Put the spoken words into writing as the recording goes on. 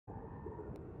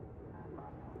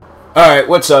Alright,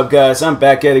 what's up guys? I'm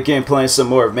back at it again playing some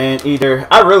more of ManEater.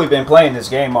 I've really been playing this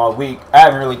game all week. I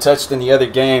haven't really touched any other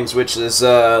games, which is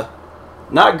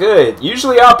not good.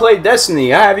 Usually I'll play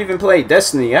Destiny. I haven't even played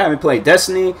Destiny. I haven't played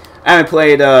Destiny. I haven't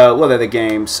played what other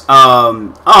games?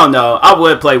 I don't know. I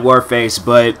would play Warface,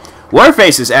 but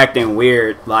Warface is acting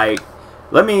weird. Like,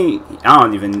 I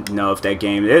don't even know if that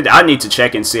game, I need to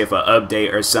check and see if an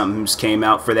update or something came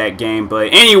out for that game.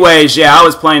 But anyways, yeah, I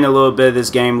was playing a little bit of this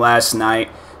game last night.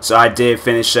 So I did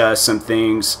finish some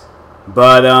things,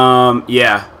 but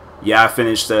yeah, I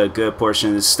finished a good portion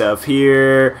of the stuff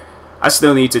here. I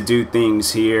still need to do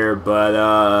things here, but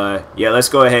yeah, let's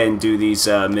go ahead and do these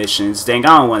missions. Dang,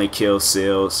 I don't want to kill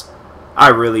seals. I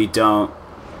really don't.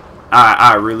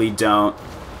 I really don't.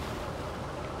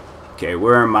 Okay,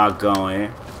 where am I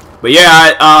going? But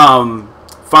yeah, I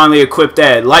finally equipped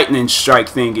that lightning strike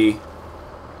thingy.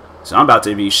 So I'm about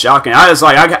to be shocking. I was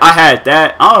like, I had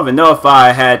that. I don't even know if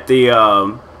I had the,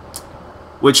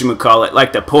 whatchamacallit,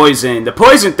 like the poison. The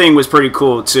poison thing was pretty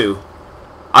cool, too.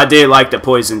 I did like the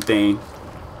poison thing.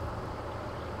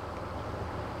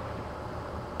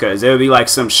 Because there would be like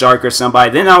some shark or somebody.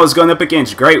 Then I was going up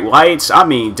against great whites. I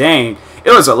mean, dang.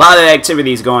 It was a lot of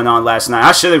activities going on last night.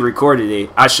 I should have recorded it.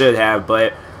 I should have,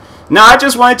 but no, I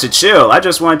just wanted to chill. I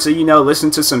just wanted to, you know, listen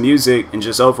to some music and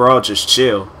just overall just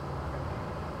chill.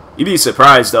 You'd be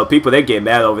surprised, though. People, they get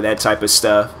mad over that type of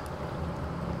stuff.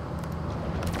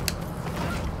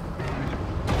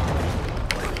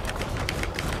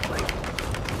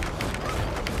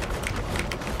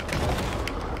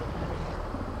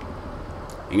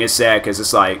 And it's sad because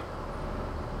it's like,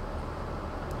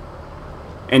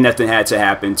 ain't nothing had to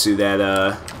happen to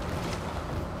that,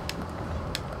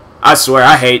 I swear,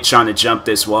 I hate trying to jump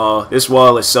this wall. This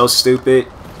wall is so stupid.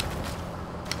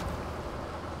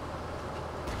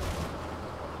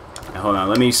 Hold on,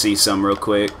 let me see something real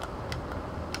quick.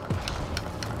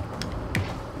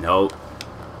 Nope.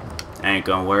 That ain't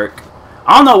gonna work.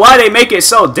 I don't know why they make it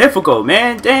so difficult,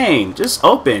 man. Dang, just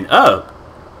open up.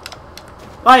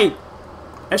 Like,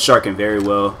 that's sharking very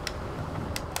well.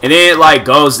 And then it, like,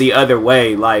 goes the other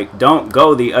way. Like, don't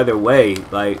go the other way.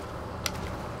 Like,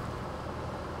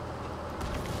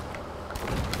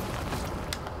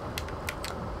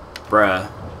 bruh.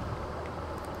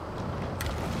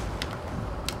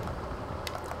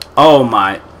 Oh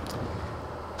my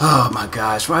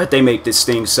gosh, why did they make this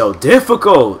thing so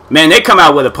difficult? Man, they come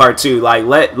out with a part 2, like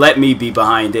let me be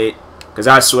behind it, cuz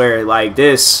I swear, like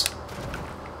this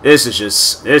is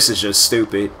just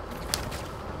stupid.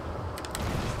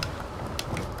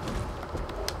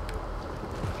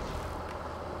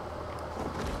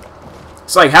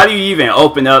 It's like, how do you even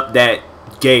open up that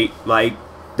gate? Like,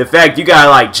 the fact you gotta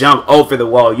like jump over the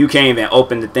wall, you can't even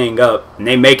open the thing up, and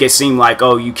they make it seem like,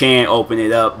 oh, you can open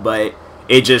it up, but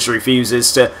it just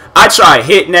refuses to. I tried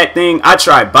hitting that thing, I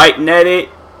tried biting at it.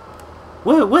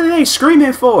 What are they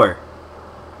screaming for?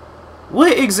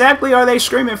 What exactly are they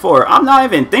screaming for? I'm not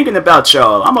even thinking about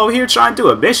y'all. I'm over here trying to do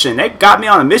a mission. They got me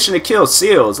on a mission to kill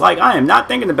seals. Like, I am not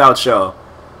thinking about y'all.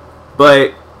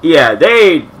 But yeah,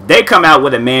 they come out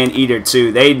with a ManEater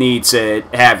too. They need to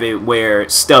have it where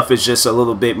stuff is just a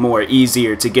little bit more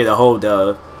easier to get a hold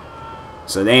of.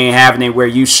 So they ain't having it where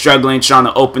you struggling trying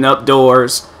to open up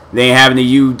doors. They ain't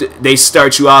having they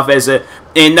start you off as a,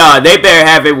 and they better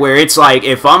have it where it's like,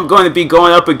 if I'm going to be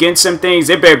going up against some things,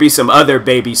 it better be some other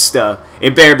baby stuff.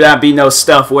 It better not be no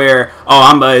stuff where, oh,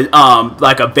 I'm a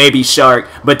like a baby shark,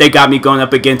 but they got me going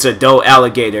up against adult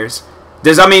alligators.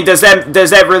 Does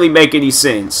that really make any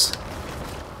sense?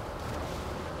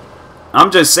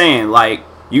 I'm just saying, like,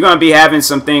 you're gonna be having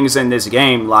some things in this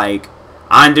game, like,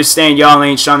 I understand y'all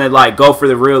ain't trying to like go for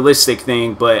the realistic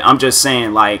thing, but I'm just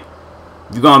saying, like,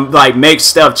 you're gonna like make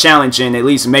stuff challenging, at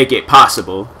least make it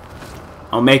possible.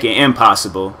 Don't make it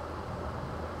impossible.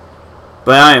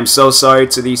 But I am so sorry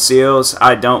to these seals.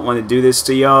 I don't want to do this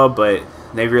to y'all, but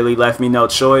they really left me no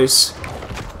choice.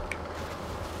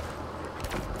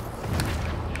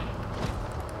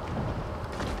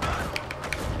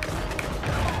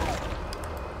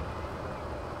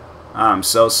 I'm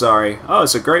so sorry. Oh,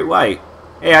 it's a great white.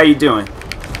 Hey, how you doing?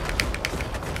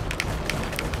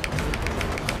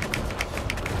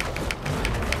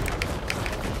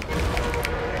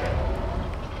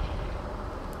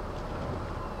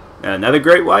 Another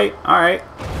great white? Alright.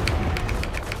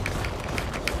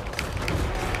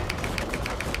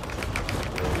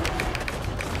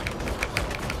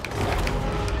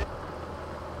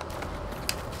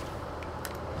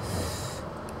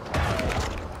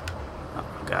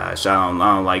 Gosh, I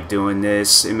don't like doing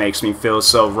this. It makes me feel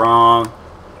so wrong.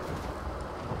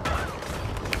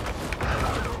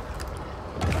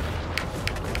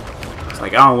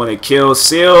 Like, I don't want to kill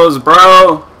seals,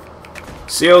 bro.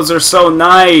 Seals are so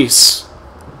nice.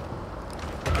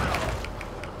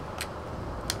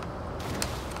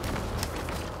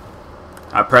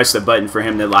 I pressed the button for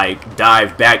him to, like,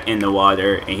 dive back in the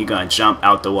water, and he gonna jump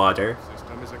out the water. The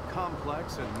system is a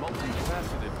complex and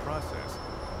multifaceted process.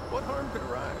 What harm could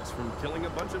arise from killing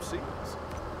a bunch of seals?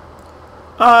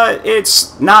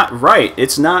 It's not right.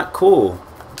 It's not cool.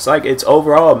 It's like, it's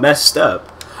overall messed up.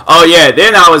 Oh yeah,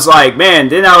 then I was like, man,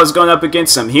 then I was going up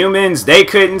against some humans. They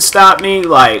couldn't stop me.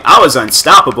 Like, I was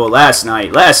unstoppable last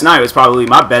night. Last night was probably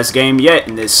my best game yet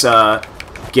in this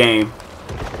game.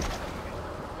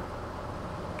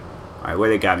 Alright, where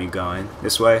they got me going?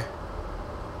 This way?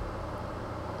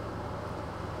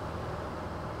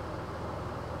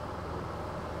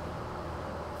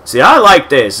 See, I like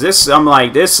this. I'm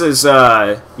like, this is,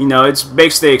 you know, it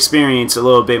makes the experience a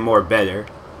little bit more better.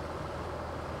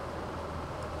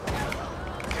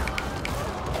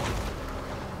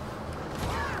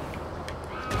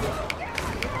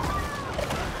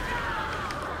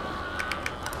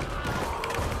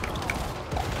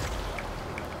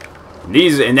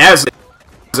 And that's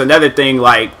another thing,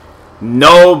 like,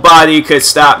 nobody could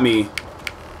stop me.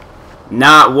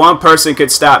 Not one person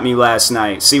could stop me last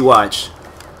night. See, watch.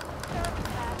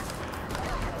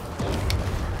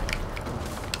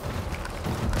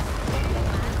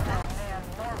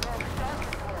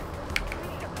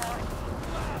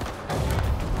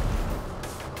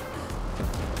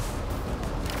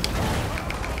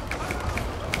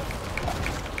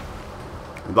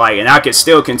 Like, and I could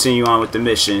still continue on with the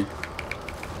mission.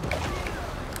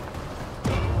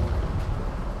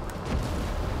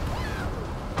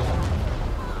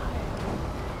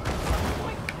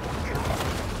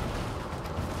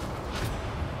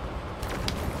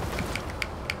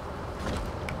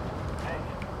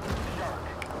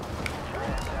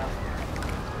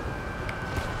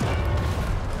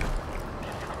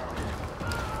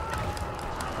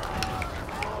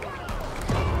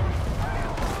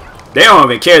 They don't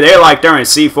even care. They're like, they're in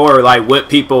C4, like, whip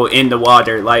people in the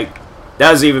water. Like,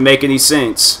 that doesn't even make any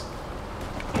sense.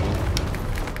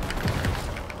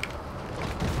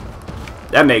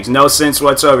 That makes no sense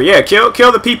whatsoever. Yeah, kill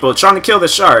the people trying to kill the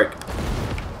shark.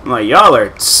 I'm like, y'all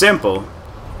are simple.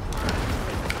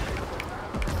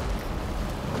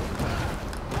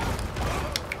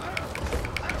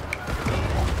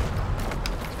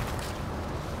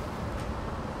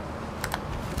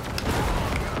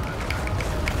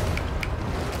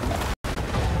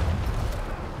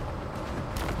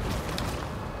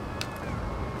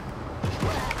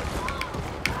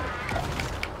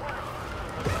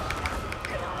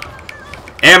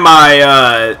 And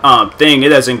my thing, it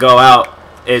doesn't go out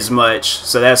as much,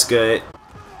 so that's good.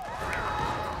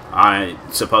 I'm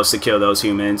supposed to kill those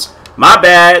humans. My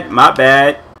bad, my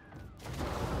bad.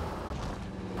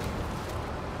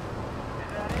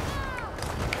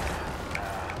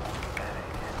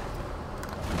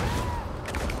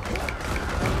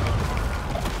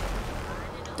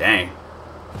 Dang.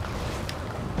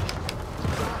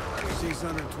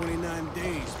 629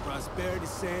 days, Prosperity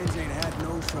Sands ain't had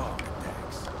no shark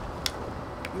attacks.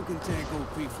 You can tank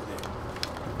OP for that.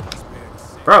 Prosperity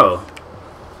Sands. Bro.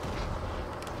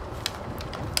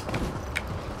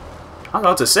 I was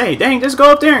about to say, dang, just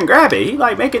go up there and grab it. He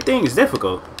like making things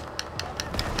difficult.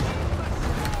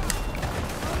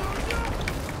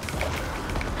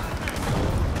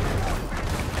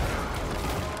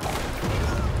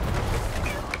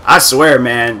 I swear,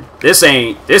 man, this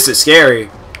is scary.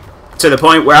 To the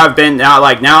point where I've been now,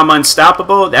 like, now I'm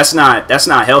unstoppable. That's not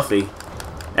healthy.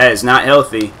 That is not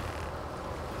healthy.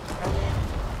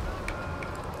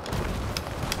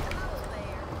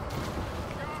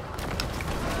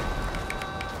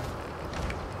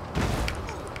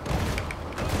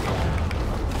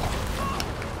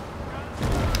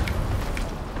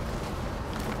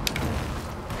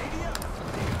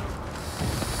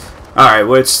 Alright,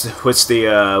 what's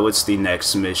the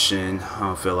next mission? I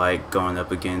don't feel like going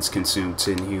up against consumed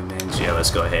 10 humans. Yeah,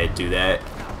 let's go ahead and do that.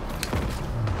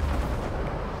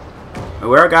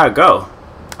 Where I gotta go?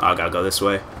 Oh, I gotta go this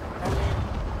way.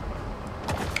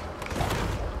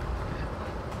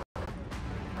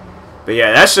 But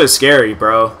yeah, that's just scary,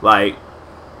 bro. Like,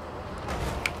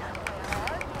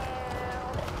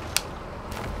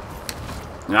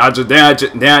 then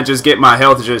I just get my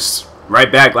health just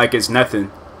right back like it's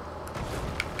nothing.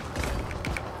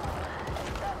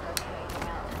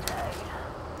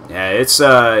 Yeah,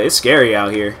 it's scary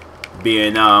out here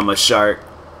being a shark.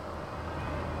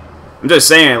 I'm just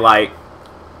saying, like,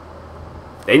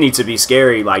 they need to be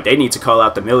scary. Like, they need to call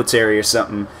out the military or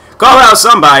something. Call out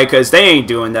somebody, because they ain't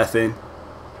doing nothing.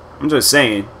 I'm just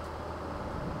saying.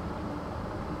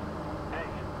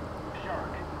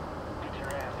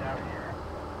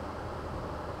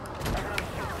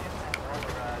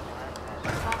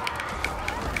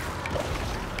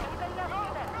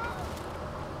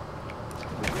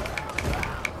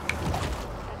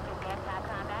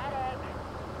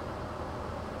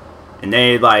 And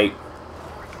they like...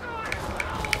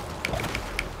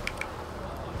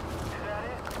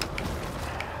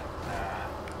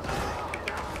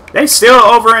 They still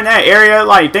over in that area,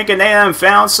 like, thinking they done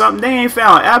found something. They ain't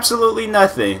found absolutely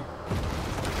nothing.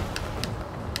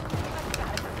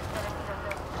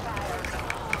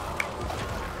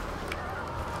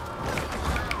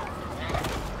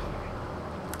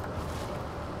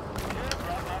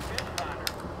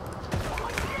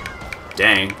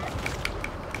 Dang.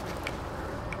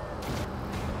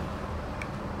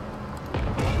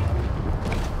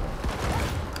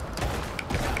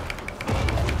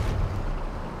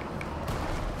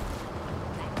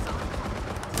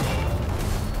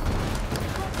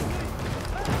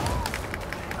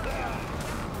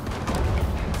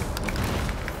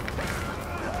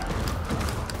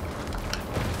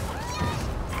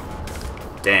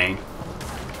 Dang.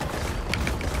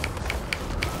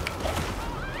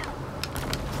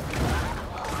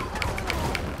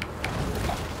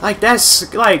 Like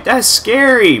that's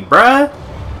scary, bruh.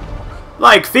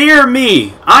 Like, fear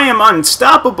me. I am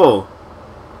unstoppable.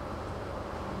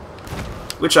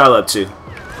 What y'all up to?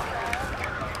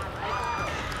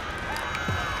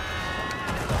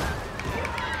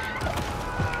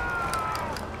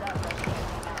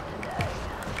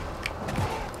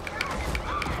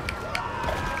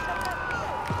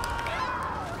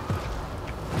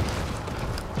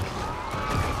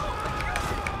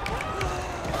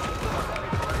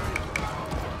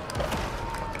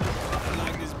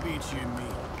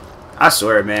 I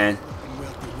swear, man.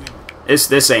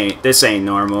 This ain't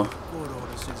normal.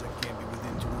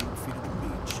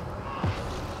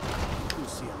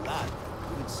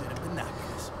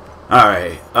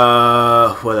 Alright,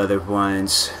 what other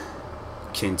ones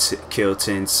can kill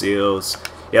 10 seals?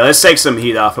 Yeah, let's take some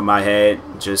heat off of my head.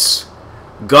 Just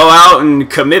go out and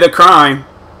commit a crime.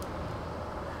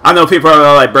 I know people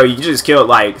are like, bro, you just killed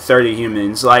like 30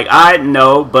 humans. Like, I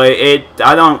know, but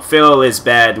I don't feel as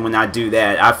bad when I do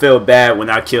that. I feel bad when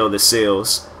I kill the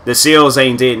seals. The seals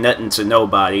ain't did nothing to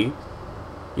nobody.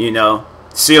 You know,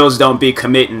 seals don't be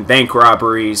committing bank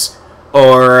robberies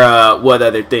or what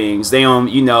other things. They don't,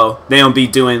 you know, they don't be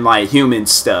doing like human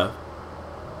stuff.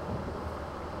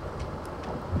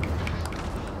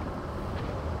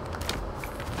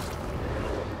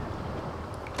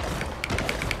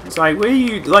 It's like, where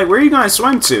are you gonna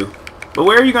swim to? But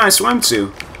where are you gonna swim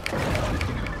to?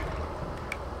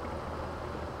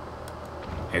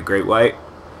 Hey, Great White.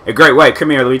 Hey, Great White, come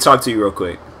here. Let me talk to you real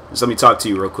quick. Just let me talk to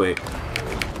you real quick.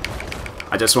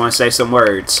 I just want to say some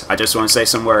words. I just want to say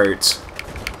some words.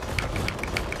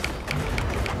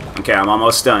 Okay, I'm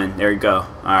almost done. There you go.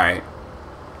 Alright.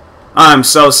 I'm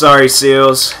so sorry,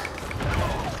 seals.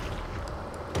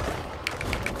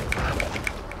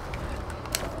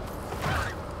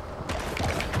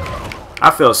 I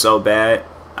feel so bad.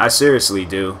 I seriously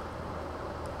do.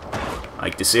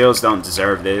 Like, the seals don't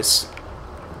deserve this.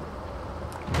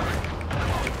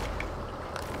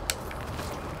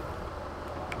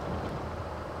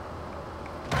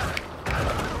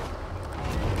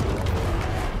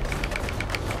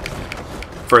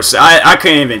 I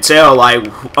couldn't even tell, like,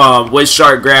 which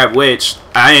shark grabbed which.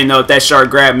 I didn't know if that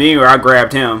shark grabbed me or I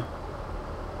grabbed him.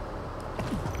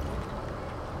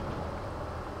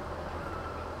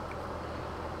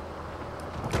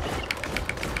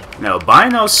 No,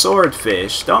 albino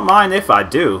swordfish. Don't mind if I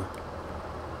do.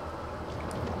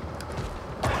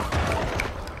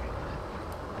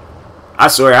 I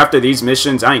swear, after these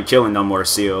missions, I ain't killing no more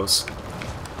seals.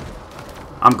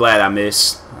 I'm glad I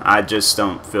missed. I just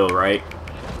don't feel right.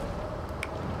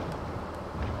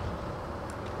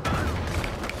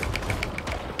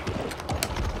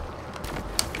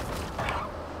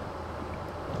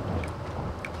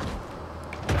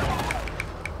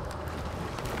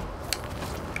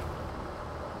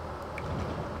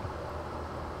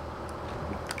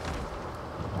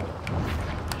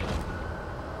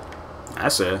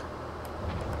 That's a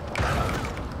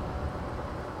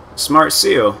smart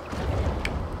seal.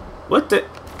 What the?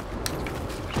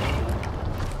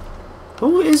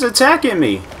 Who is attacking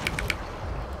me?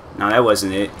 No, that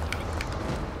wasn't it.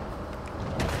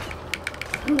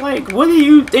 Like, what do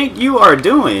you think you are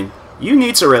doing? You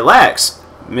need to relax,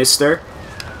 mister.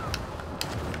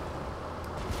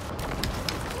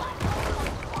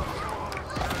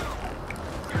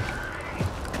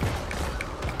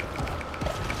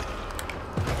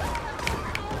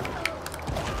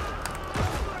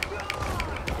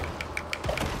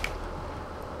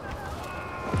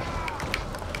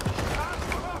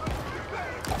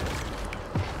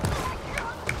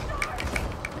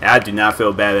 I do not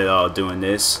feel bad at all doing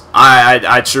this.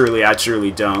 I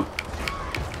truly don't.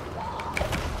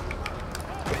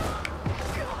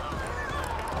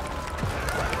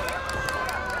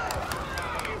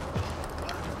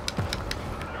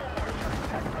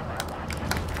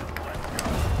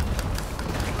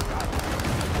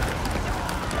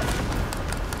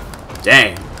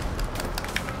 Dang.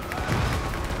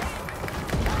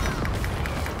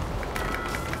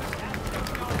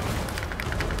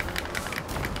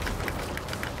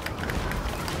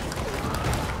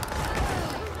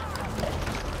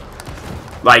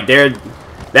 Like,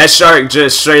 that shark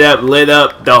just straight up lit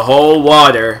up the whole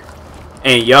water.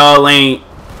 And y'all ain't...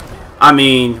 I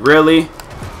mean, really?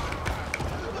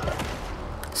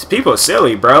 These people are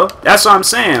silly, bro. That's what I'm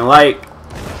saying. Like,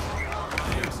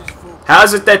 how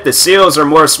is it that the SEALs are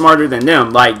more smarter than them?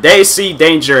 Like, they see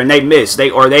danger and they miss.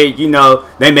 You know,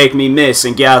 they make me miss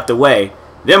and get out the way.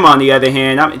 Them, on the other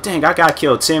hand, dang, I gotta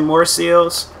kill 10 more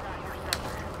SEALs?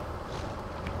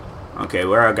 Okay,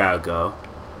 where I gotta go?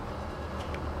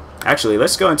 Actually,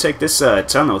 let's go and take this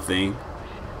tunnel thing.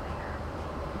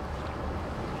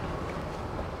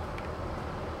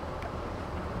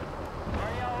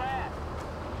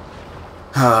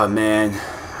 Oh, man.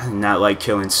 I do not like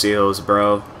killing SEALs,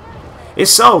 bro.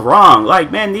 It's so wrong.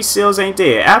 Like, man, these SEALs ain't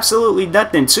did absolutely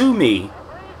nothing to me.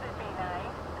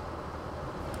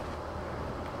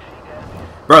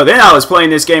 Bro, then I was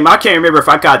playing this game. I can't remember if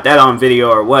I got that on video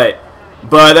or what.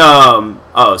 But,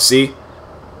 oh, see?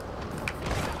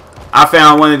 I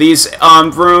found one of these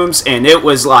rooms, and it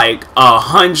was like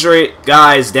 100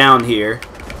 guys down here.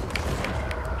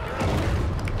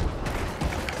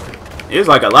 It was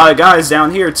like a lot of guys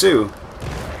down here too.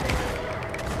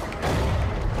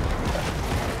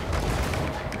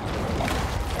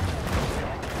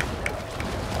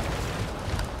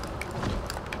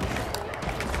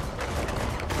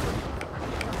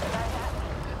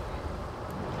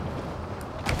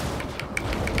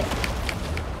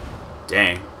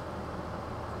 Dang.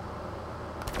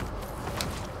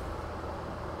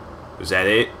 Was that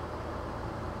it?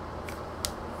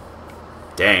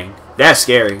 Dang. That's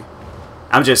scary.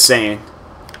 I'm just saying.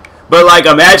 But, like,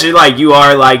 imagine, like, you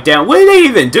are, like, down. What are they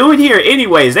even doing here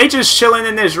anyways? They just chilling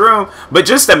in this room. But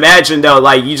just imagine, though,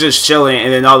 like, you just chilling,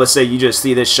 and then all of a sudden you just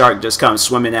see this shark just come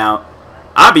swimming out.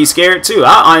 I'd be scared, too.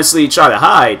 I honestly try to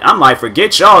hide. I'm like,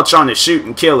 forget y'all trying to shoot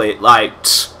and kill it. Like,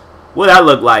 what'd I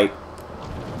look like?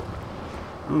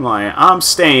 I'm like, I'm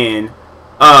staying,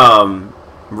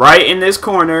 right in this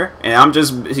corner, and I'm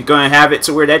just gonna have it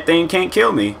to where that thing can't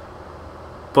kill me.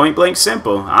 Point blank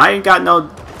simple. I ain't got no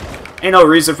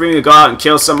reason for me to go out and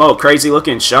kill some old crazy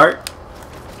looking shark.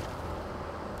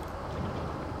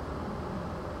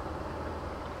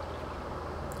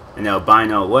 An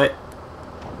albino what?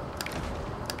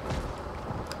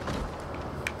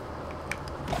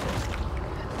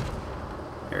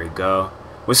 There we go.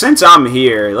 Well, since I'm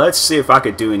here, let's see if I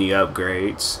could do any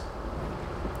upgrades.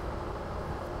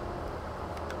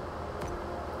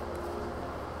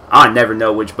 I never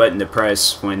know which button to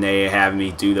press when they have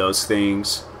me do those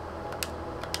things.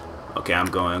 Okay,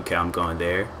 I'm going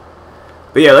there.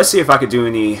 But yeah, let's see if I could do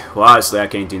any... Well, honestly, I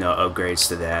can't do no upgrades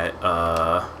to that.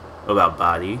 What about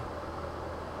body?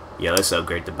 Yeah, let's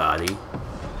upgrade the body.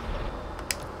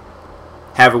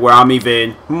 Have it where I'm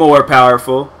even more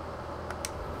powerful.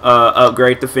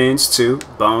 Upgrade the fins too.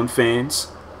 Bone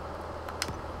fins.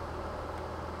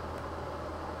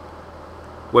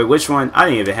 Wait, which one? I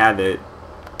didn't even have it.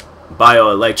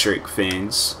 Bioelectric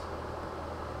fins.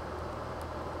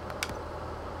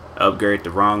 Upgrade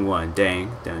the wrong one.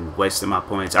 Dang, done wasting my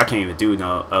points. I can't even do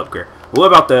no upgrade. What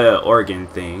about the organ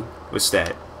thing? What's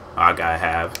that? Oh, I gotta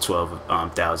have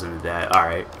 12,000 of that.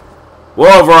 Alright.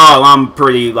 Well, overall, I'm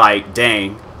pretty like,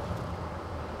 dang.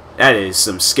 That is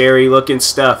some scary looking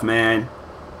stuff, man.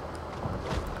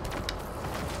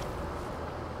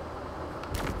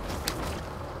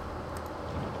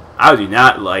 I do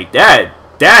not like that.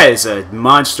 That is a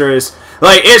monstrous...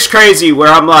 Like, it's crazy where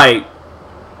I'm like...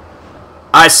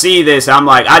 I see this, I'm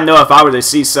like, I know if I were to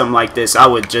see something like this, I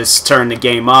would just turn the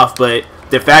game off. But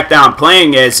the fact that I'm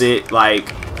playing as it,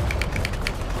 like...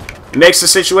 It makes the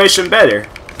situation better.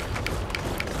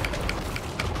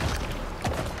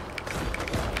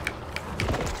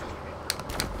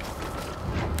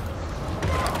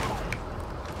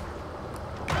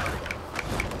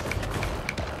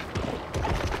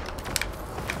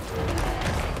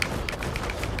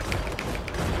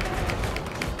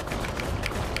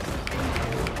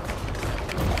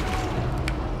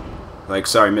 Like,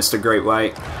 sorry, Mr. Great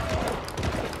White.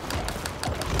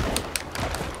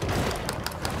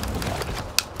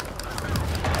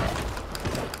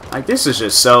 Like, this is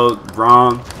just so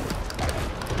wrong.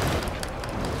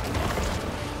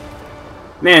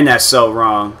 Man, that's so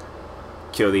wrong.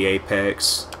 Kill the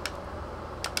apex.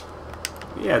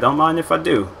 Yeah, don't mind if I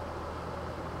do.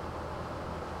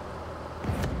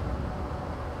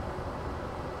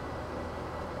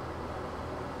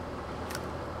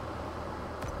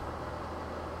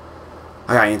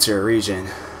 I gotta enter a region.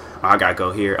 Oh, I gotta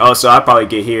go here. Oh, so I'll probably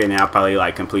get here and then I'll probably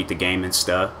like complete the game and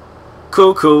stuff.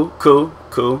 Cool, cool, cool,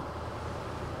 cool.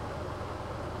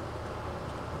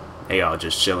 They all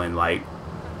just chilling like.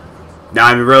 Now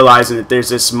I'm realizing that there's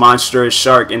this monstrous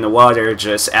shark in the water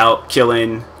just out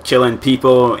killing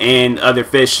people and other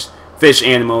fish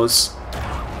animals.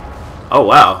 Oh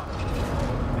wow.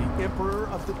 The Emperor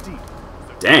of the Deep.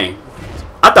 Dang.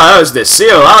 I thought that was the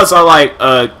seal. I was all like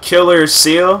a killer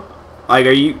seal. Like,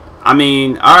 are you? I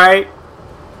mean, all right.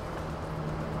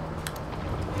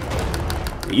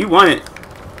 You want it?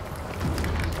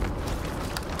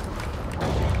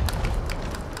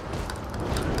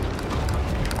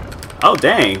 Oh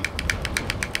dang.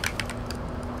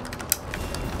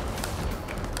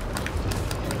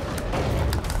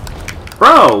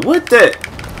 Bro, what the?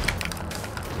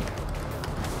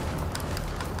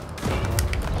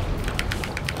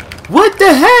 What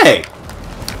the heck?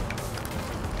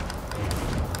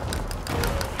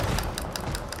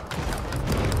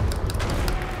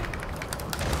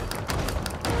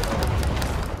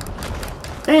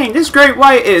 Dang, this great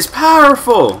white is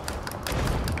powerful.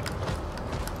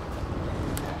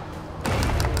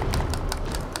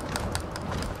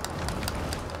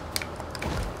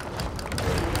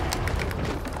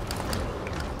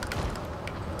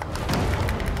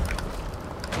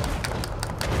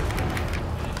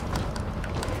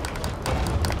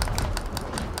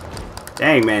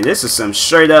 Dang, man, this is some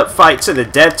straight up fight to the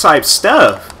death type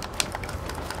stuff.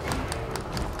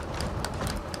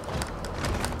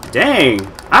 Dang,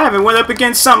 I haven't went up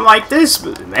against something like this,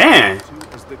 but man.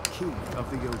 As the king of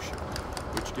the ocean,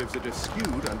 which gives it a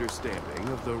skewed understanding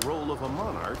of the role of a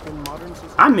monarch in modern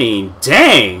society. I mean,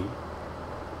 dang.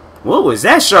 What was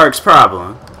that shark's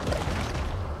problem?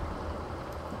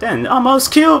 That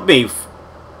almost killed me.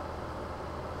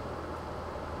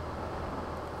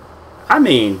 I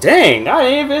mean, dang,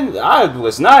 I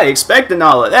was not expecting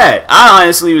all of that. I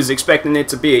honestly was expecting it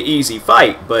to be an easy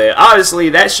fight, but obviously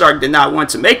that shark did not want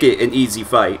to make it an easy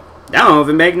fight. That don't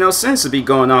even make no sense to be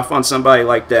going off on somebody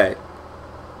like that.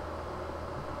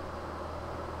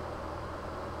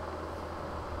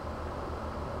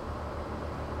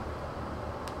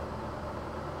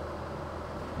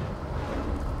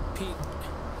 Pete,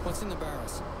 what's in the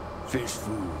barrels? Fish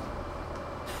food.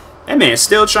 That man's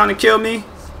still trying to kill me.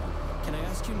 Can I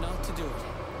ask you not to do it?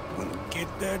 Gonna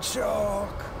get that shark,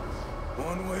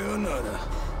 one way or another.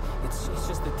 It's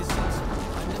just that this is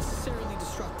unnecessarily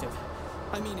destructive.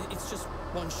 I mean, it's just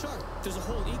one shark. There's a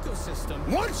whole ecosystem.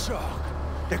 One shark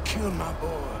that killed my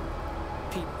boy.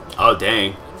 Pete, Oh,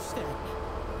 dang. I understand.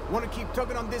 Wanna keep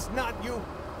tugging on this knot, you?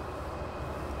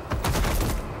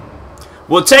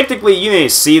 Well, technically, you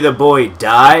didn't see the boy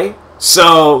die,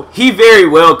 so he very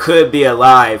well could be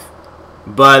alive.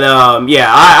 But, yeah,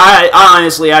 I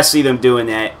honestly, I see them doing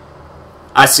that.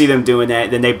 I see them doing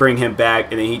that. Then they bring him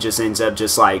back, and then he just ends up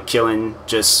just, like,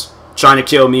 just trying to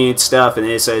kill me and stuff. And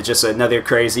it's just another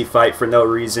crazy fight for no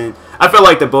reason. I feel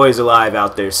like the boy's alive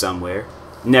out there somewhere.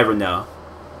 Never know.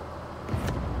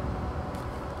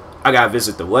 I gotta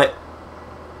visit the what?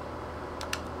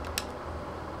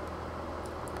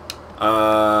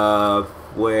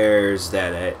 Where's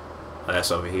that at? Oh,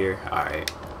 that's over here.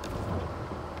 Alright.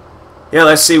 Yeah,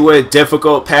 let's see what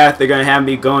difficult path they're gonna have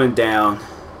me going down.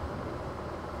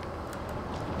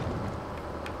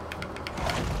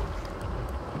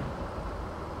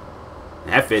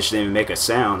 That fish didn't even make a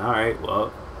sound. Alright,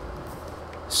 well.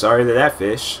 Sorry to that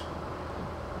fish.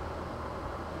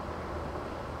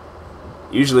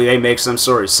 Usually they make some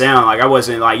sort of sound. Like, I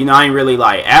wasn't like, you know, I ain't really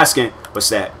like asking. What's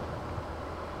that?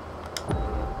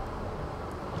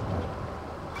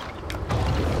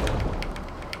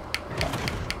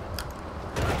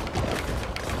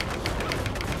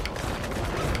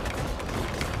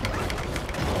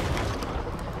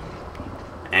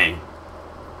 Dang.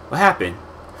 What happened?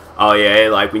 Oh yeah,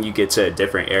 like when you get to a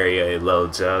different area, it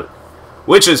loads up.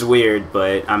 Which is weird,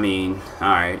 but I mean,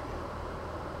 alright.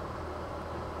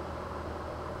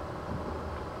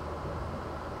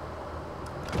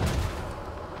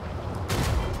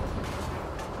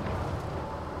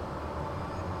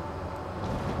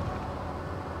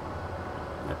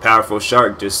 A powerful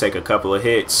shark just take a couple of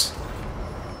hits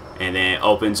and then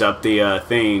opens up the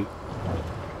thing.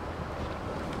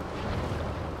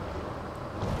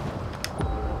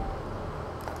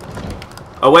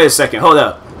 Oh, wait a second. Hold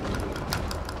up.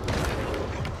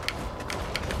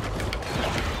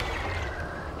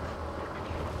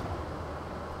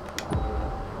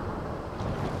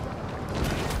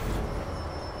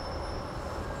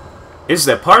 Is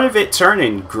the part of it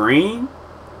turning green?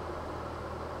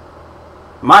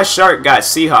 My shark got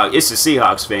Seahawks. It's a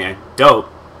Seahawks fan.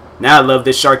 Dope. Now I love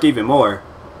this shark even more.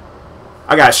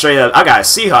 I got straight up, I got a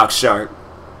Seahawk shark.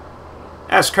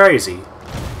 That's crazy.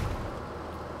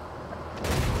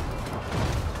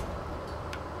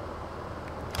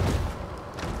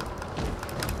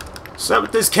 What's up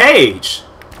with this cage?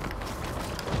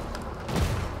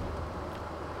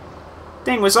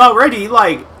 Thing was already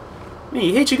like, man,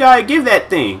 you hit, you gotta give that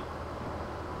thing.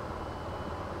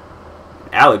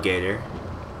 Alligator.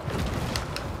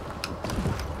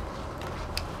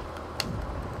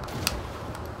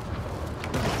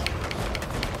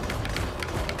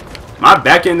 Am I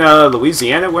back in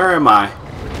Louisiana? Where am I?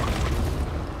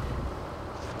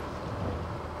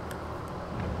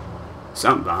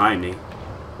 Something behind me.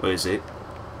 What is it?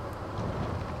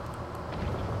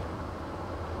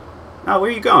 Oh, where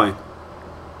are you going?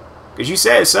 Because you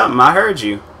said something. I heard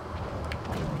you.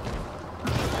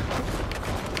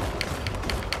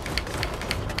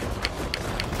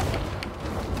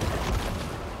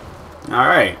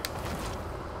 Alright.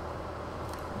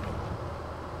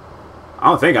 I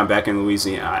don't think I'm back in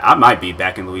Louisiana. I might be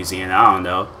back in Louisiana. I don't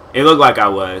know. It looked like I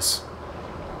was.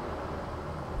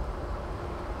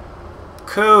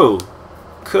 Cool.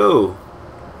 Cool.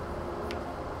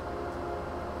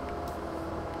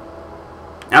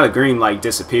 Now the green light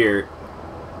disappeared.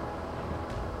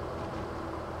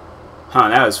 Huh,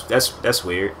 that's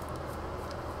weird.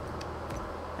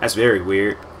 That's very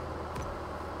weird.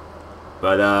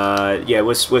 But yeah,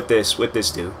 what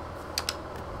this do?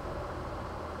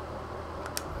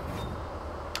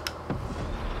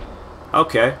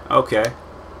 Okay, okay.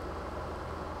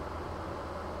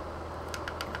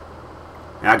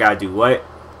 Now I gotta do what?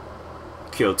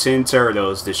 Kill 10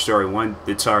 turtles, destroy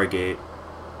the target.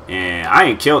 And I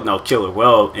ain't killed no killer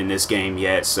whale in this game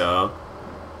yet, so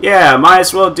yeah, might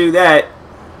as well do that.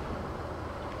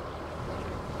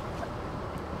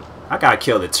 I gotta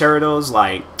kill the turtles,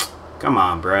 like, come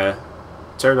on, bruh.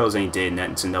 Turtles ain't did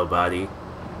nothing to nobody.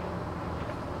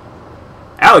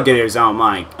 Alligators I don't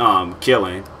mind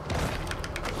killing.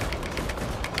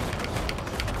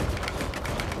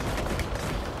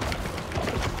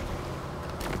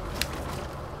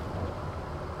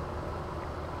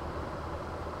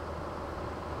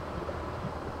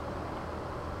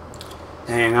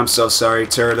 Dang, I'm so sorry,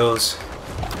 turtles.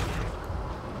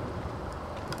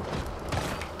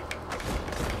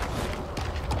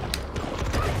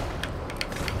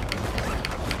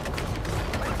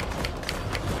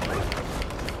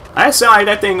 That sound like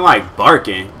that thing like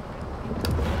barking.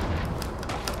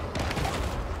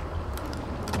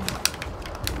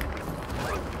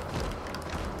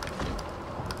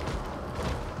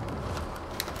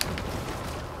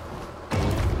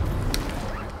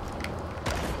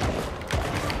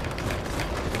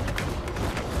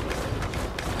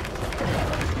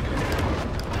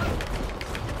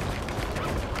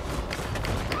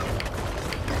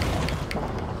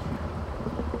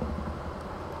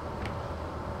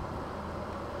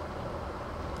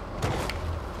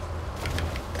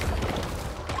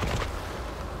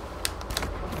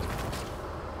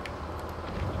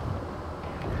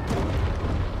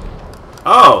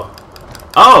 Oh.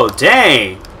 Oh,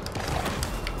 dang.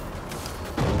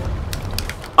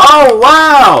 Oh,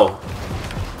 wow.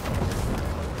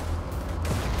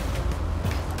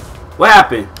 What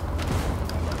happened?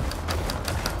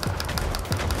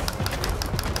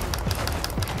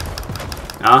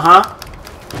 Uh-huh.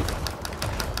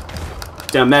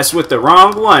 Done mess with the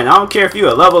wrong one. I don't care if you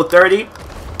a level 30.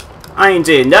 I ain't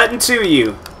did nothing to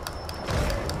you.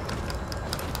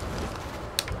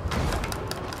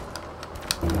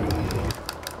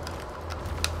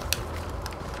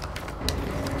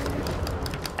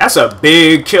 That's a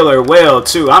big killer whale,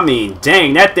 too. I mean,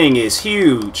 dang, that thing is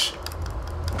huge.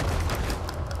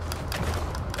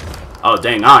 Oh,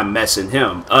 dang, I'm messing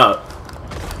him up.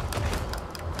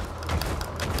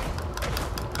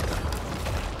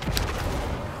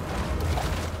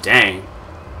 Dang.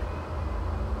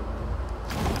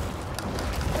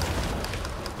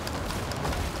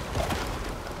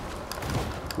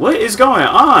 What is going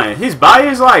on? His body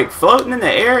is like floating in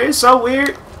the air. It's so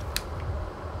weird.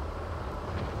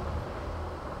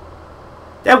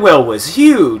 That whale was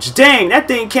huge. Dang, that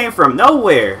thing came from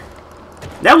nowhere.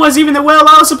 That wasn't even the whale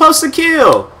I was supposed to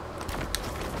kill.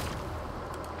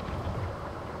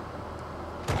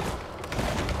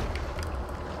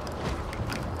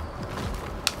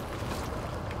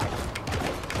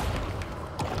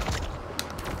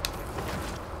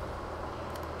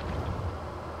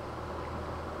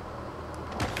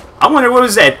 I wonder what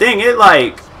was that thing? It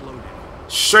like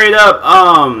straight up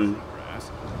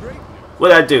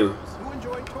what'd I do?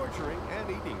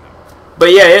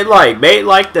 But yeah, it like made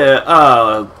like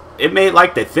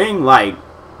the thing like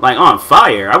like on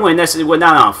fire. I wouldn't necessarily went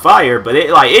not on fire, but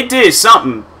it like it did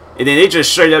something, and then it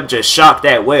just straight up just shocked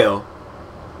that whale.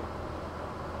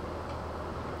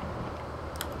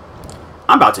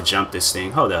 I'm about to jump this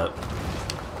thing. Hold up.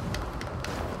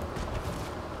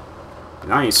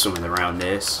 I ain't swimming around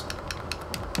this.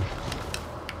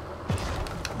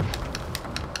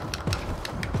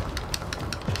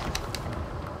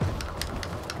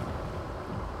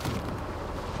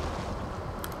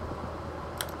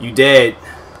 You dead.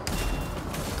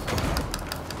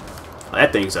 Oh,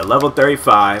 that thing's at level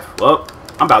 35. Well,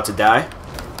 I'm about to die.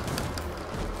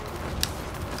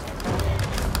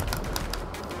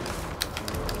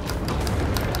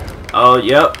 Oh,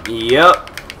 yep, yep.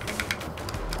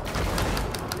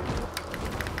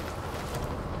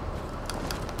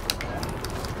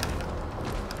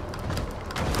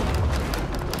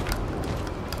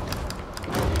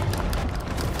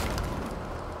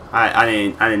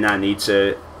 I did not need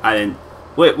to. I didn't.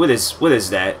 What is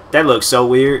that? That looks so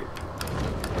weird.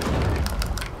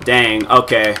 Dang.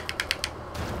 Okay.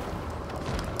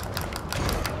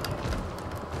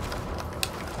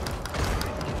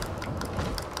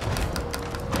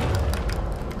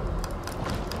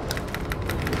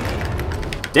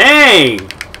 Dang.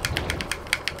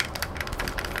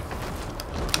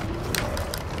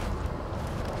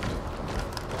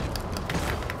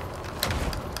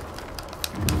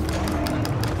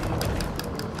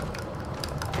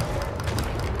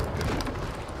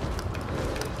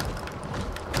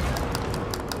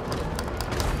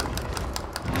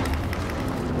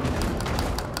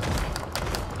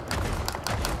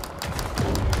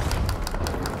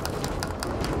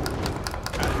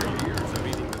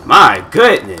 My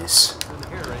goodness.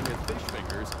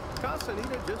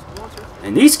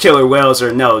 And these killer whales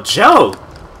are no joke.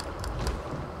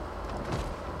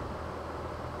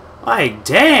 Like,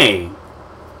 dang.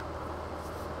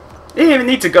 They didn't even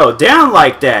need to go down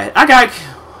like that.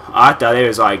 I thought it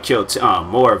was like killed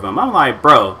more of them. I'm like,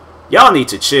 bro, y'all need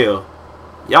to chill.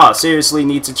 Y'all seriously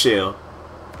need to chill.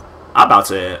 I'm about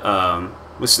to,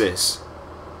 what's this?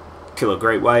 Kill a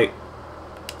great white.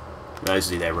 Let's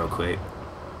do that real quick.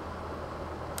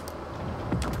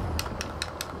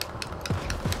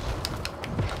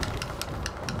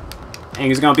 And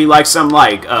it's gonna be like some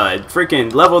like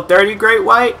freaking level 30 great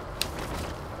white.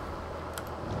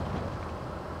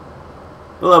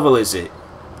 What level is it?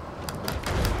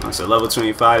 Oh, so level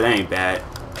 25. That ain't bad.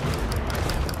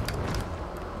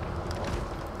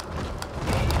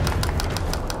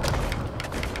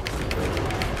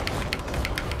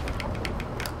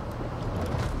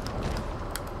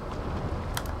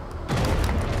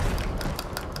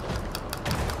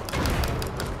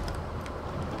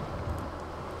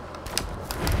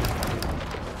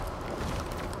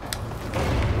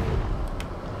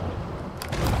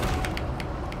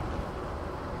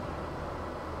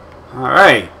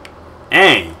 Alright.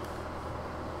 Dang.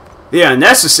 The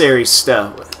unnecessary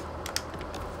stuff.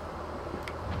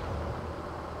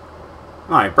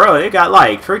 Alright, bro, they got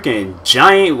like freaking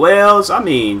giant whales. I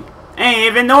mean, ain't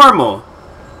even normal.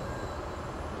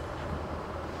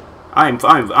 I ain't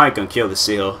gonna kill the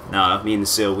seal. Nah, me and the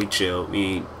seal, we chill.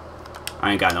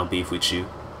 I ain't got no beef with you.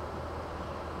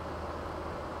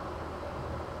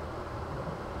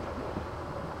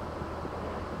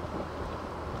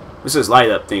 What's this light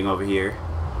up thing over here?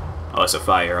 Oh, it's a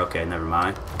fire. Okay, never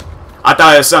mind. I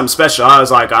thought it was something special. I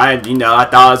was like, I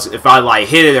thought if I like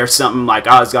hit it or something, like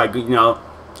I was like,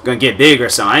 gonna get big or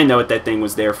something. I didn't know what that thing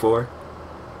was there for.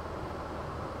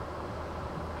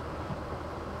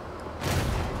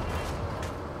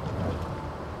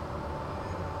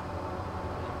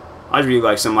 I'd really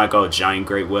like some like giant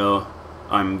great whale,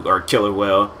 or killer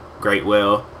whale, great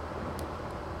whale.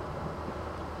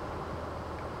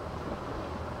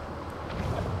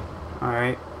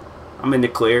 Alright. I'm in the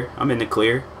clear. I'm in the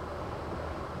clear.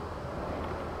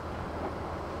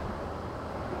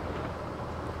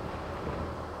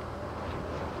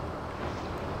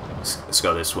 Let's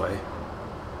go this way.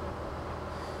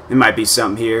 There might be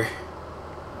something here.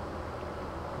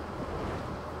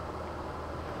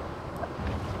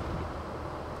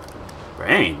 There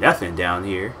ain't nothing down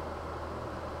here.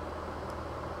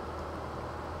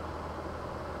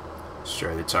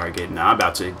 Destroy the target. Now I'm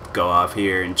about to go off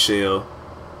here and chill.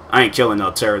 I ain't killing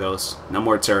no turtles. No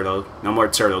more turtle. No more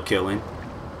turtle killing.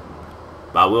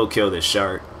 But I will kill this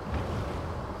shark.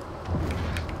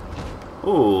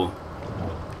 Ooh.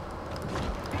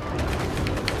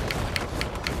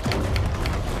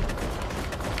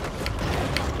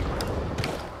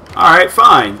 Alright,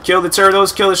 fine. Kill the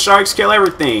turtles, kill the sharks, kill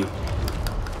everything.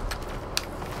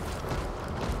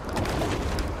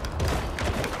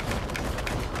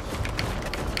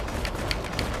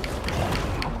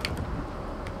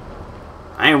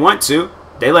 didn't want to.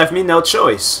 They left me no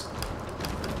choice.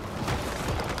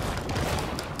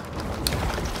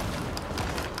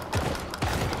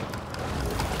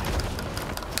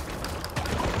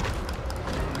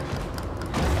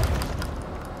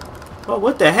 Well,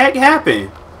 what the heck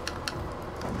happened?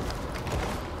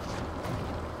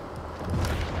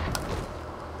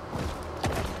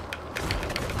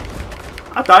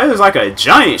 I thought it was like a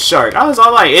giant shark. I was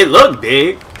all like, it looked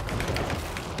big.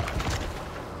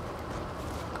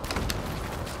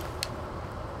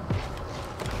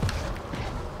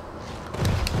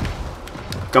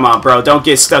 Come on, bro. Don't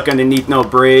get stuck underneath no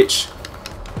bridge.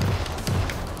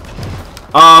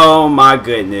 Oh, my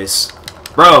goodness.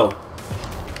 Bro.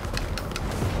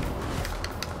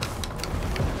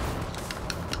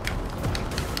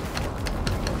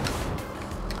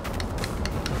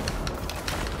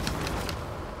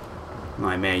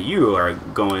 My man, you are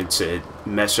going to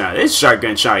mess around. This shark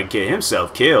gonna try to get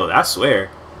himself killed, I swear.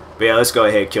 But yeah, let's go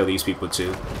ahead and kill these people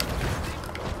too.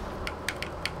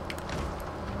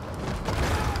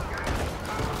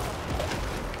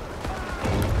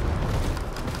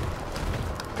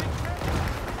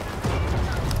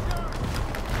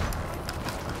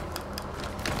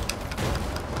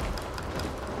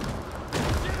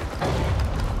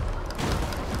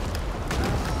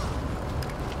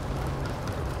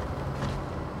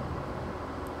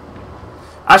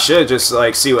 I should just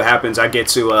like see what happens. I get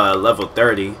to level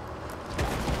 30.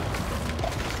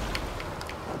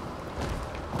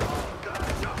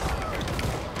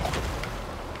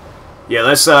 Yeah,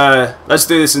 let's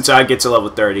do this until I get to level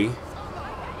 30.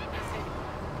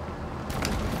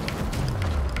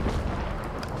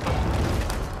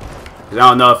 I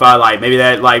don't know if I like maybe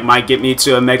that like might get me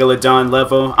to a Megalodon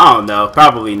level. I don't know,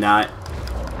 probably not.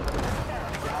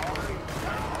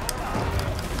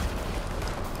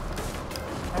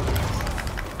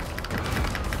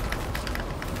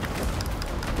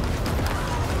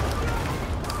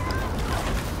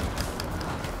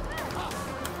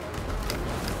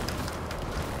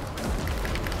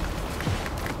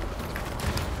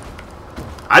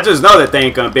 I just know that they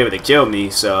ain't gonna be able to kill me,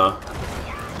 so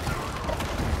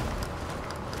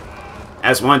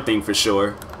that's one thing for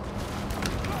sure.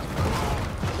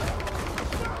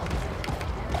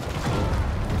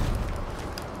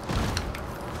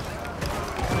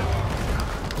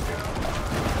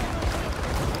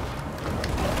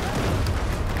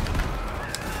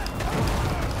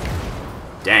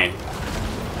 Dang.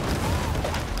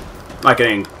 Like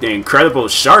an incredible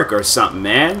shark or something,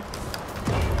 man.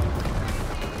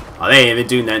 Oh, they ain't even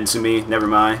do nothing to me. Never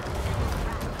mind.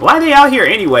 Why are they out here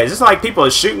anyways? It's like people are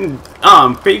shooting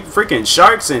big freaking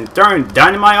sharks and throwing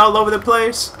dynamite all over the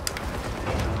place.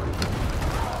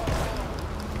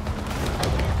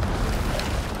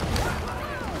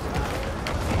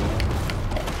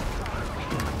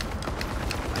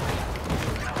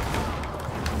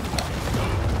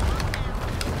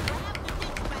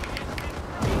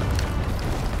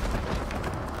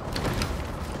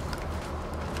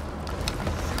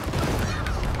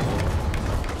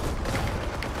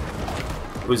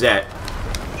 Who's that?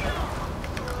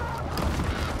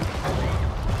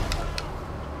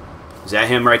 Is that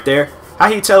him right there?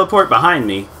 How'd he teleport behind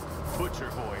me?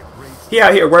 He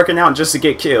out here working out just to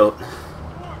get killed.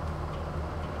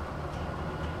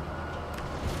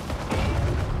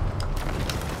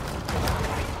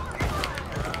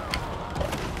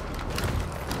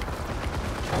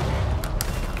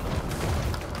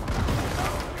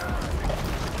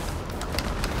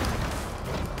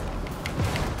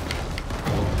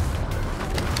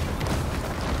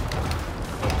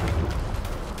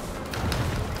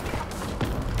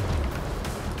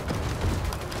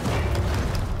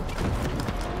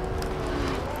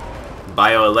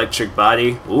 Bioelectric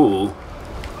body. Ooh.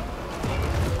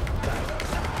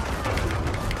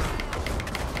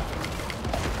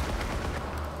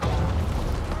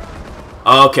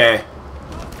 Okay.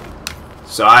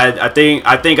 So I think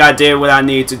I did what I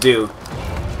need to do.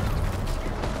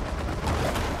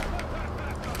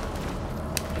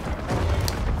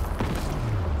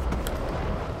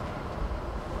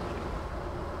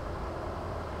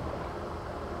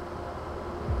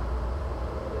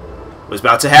 What's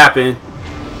about to happen?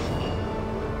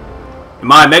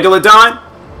 Am I a Megalodon?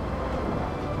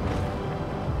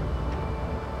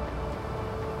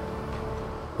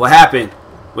 What happened?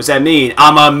 What's that mean?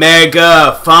 I'm a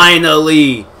Mega!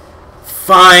 Finally!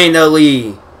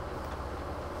 Finally!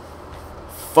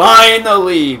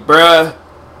 Finally, bruh!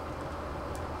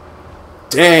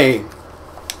 Dang.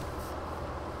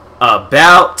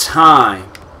 About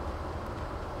time.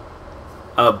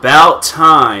 About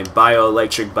time.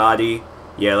 Bioelectric body.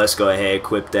 Yeah, let's go ahead and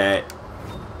equip that.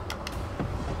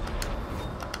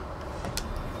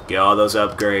 Get all those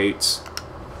upgrades.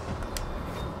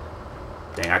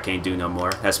 Dang, I can't do no more.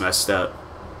 That's messed up.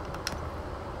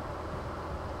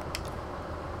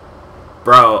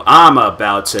 Bro, I'm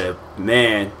about to...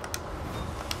 Man.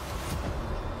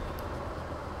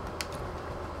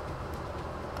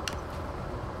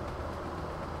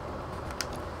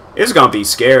 It's gonna be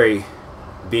scary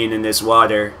being in this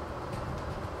water.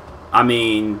 I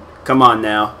mean, come on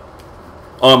now.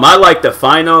 Oh, am I like the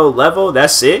final level?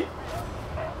 That's it?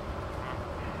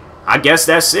 I guess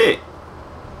that's it.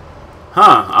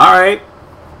 Huh, alright.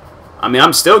 I mean,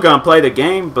 I'm still gonna play the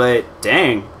game, but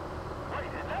dang.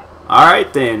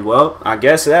 Alright then, well, I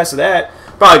guess that's that.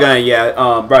 Probably gonna,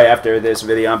 yeah, right after this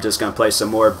video, I'm just gonna play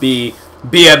some more be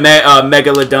a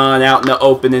Megalodon out in the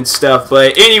open and stuff.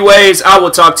 But anyways, I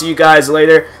will talk to you guys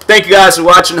later. Thank you guys for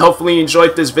watching. Hopefully you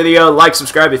enjoyed this video. Like,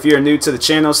 subscribe if you're new to the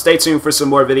channel. Stay tuned for some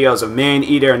more videos of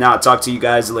ManEater, and I'll talk to you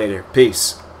guys later.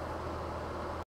 Peace.